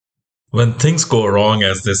When things go wrong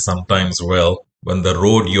as they sometimes will, when the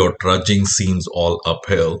road you're trudging seems all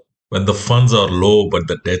uphill, when the funds are low but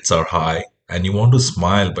the debts are high, and you want to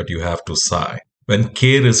smile but you have to sigh, when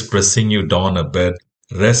care is pressing you down a bit,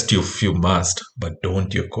 rest if you must, but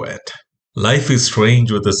don't you quit. Life is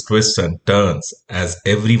strange with its twists and turns, as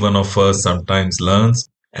every one of us sometimes learns,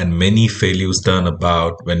 and many failures turn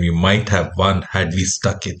about when we might have won had we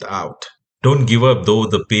stuck it out. Don't give up though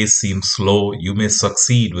the pace seems slow, you may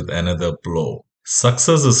succeed with another blow.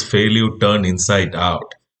 Success is failure turned inside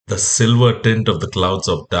out, the silver tint of the clouds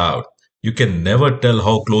of doubt. You can never tell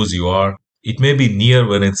how close you are, it may be near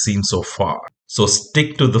when it seems so far. So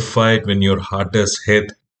stick to the fight when your hardest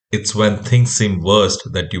hit. It's when things seem worst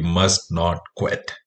that you must not quit.